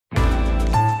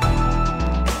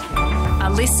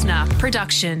listener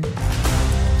production.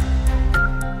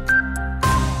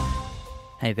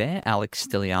 Hey there, Alex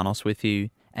Stylianos with you.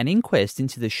 An inquest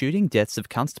into the shooting deaths of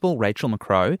Constable Rachel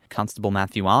McCrow, Constable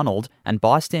Matthew Arnold, and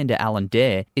bystander Alan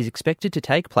Dare is expected to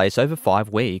take place over 5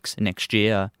 weeks next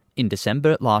year. In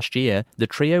December last year, the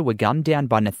trio were gunned down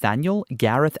by Nathaniel,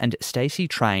 Gareth and Stacey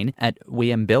Train at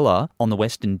Weambilla on the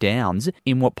Western Downs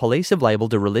in what police have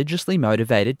labelled a religiously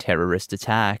motivated terrorist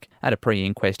attack. At a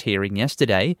pre-inquest hearing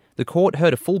yesterday, the court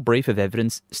heard a full brief of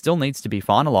evidence still needs to be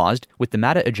finalised, with the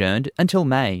matter adjourned until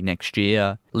May next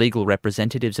year. Legal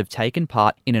representatives have taken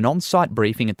part in an on-site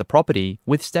briefing at the property,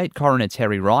 with State Coroner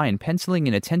Terry Ryan pencilling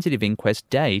in a tentative inquest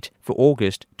date for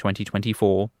August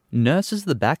 2024. Nurses are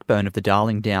the backbone of the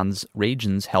Darling Downs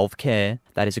region's healthcare.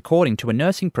 That is according to a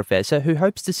nursing professor who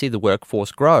hopes to see the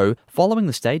workforce grow following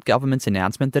the state government's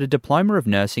announcement that a diploma of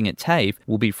nursing at TAFE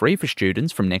will be free for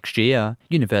students from next year.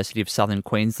 University of Southern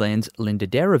Queensland's Linda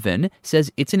Derivan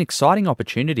says it's an exciting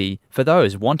opportunity for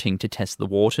those wanting to test the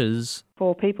waters.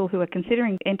 For people who are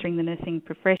considering entering the nursing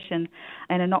profession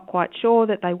and are not quite sure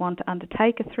that they want to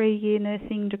undertake a 3-year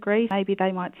nursing degree, maybe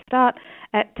they might start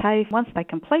at TAFE. Once they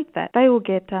complete that, they will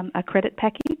get a credit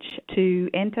package to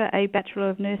enter a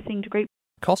Bachelor of Nursing degree.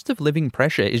 Cost of living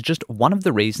pressure is just one of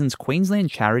the reasons Queensland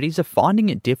charities are finding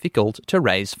it difficult to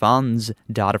raise funds.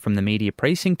 Data from the Media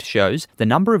Precinct shows the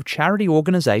number of charity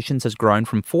organisations has grown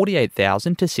from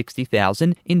 48,000 to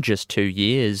 60,000 in just 2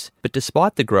 years. But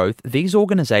despite the growth, these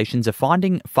organisations are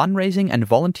finding fundraising and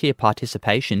volunteer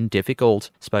participation difficult.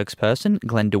 Spokesperson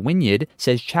Glenda Wynyard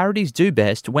says charities do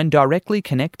best when directly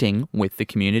connecting with the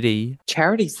community.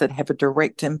 Charities that have a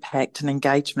direct impact and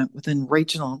engagement within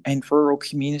regional and rural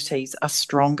communities are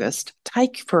strongest.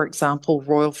 Take, for example,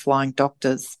 Royal Flying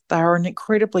Doctors. They are an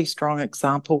incredibly strong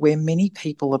example where many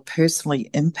people are personally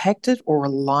impacted or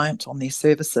reliant on their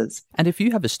services. And if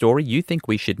you have a story you think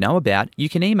we should know about, you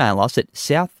can email us at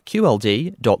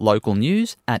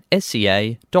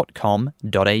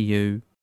southqld.localnews@sca.com.au.